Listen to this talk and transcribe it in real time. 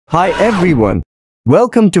Hi everyone,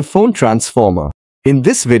 welcome to Phone Transformer. In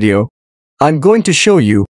this video, I'm going to show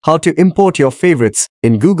you how to import your favorites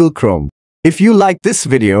in Google Chrome. If you like this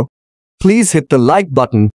video, please hit the like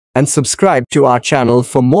button and subscribe to our channel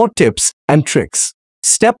for more tips and tricks.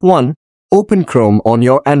 Step 1. Open Chrome on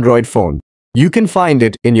your Android phone. You can find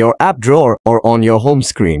it in your app drawer or on your home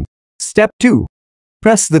screen. Step 2.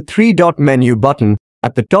 Press the three-dot menu button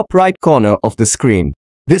at the top right corner of the screen.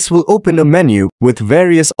 This will open a menu with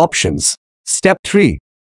various options. Step 3.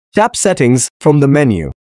 Tap Settings from the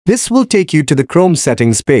menu. This will take you to the Chrome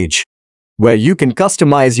settings page, where you can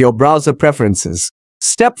customize your browser preferences.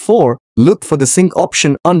 Step 4. Look for the sync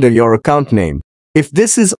option under your account name. If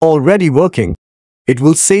this is already working, it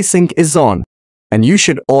will say sync is on, and you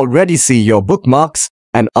should already see your bookmarks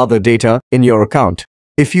and other data in your account.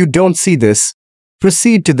 If you don't see this,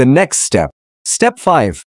 proceed to the next step. Step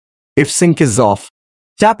 5. If sync is off,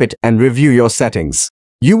 tap it and review your settings.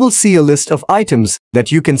 You will see a list of items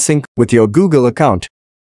that you can sync with your Google account,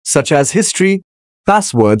 such as history,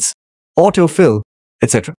 passwords, autofill,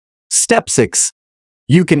 etc. Step 6.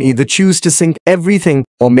 You can either choose to sync everything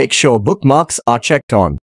or make sure bookmarks are checked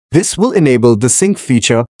on. This will enable the sync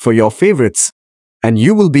feature for your favorites, and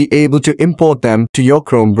you will be able to import them to your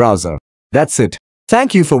Chrome browser. That's it.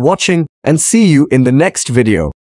 Thank you for watching and see you in the next video.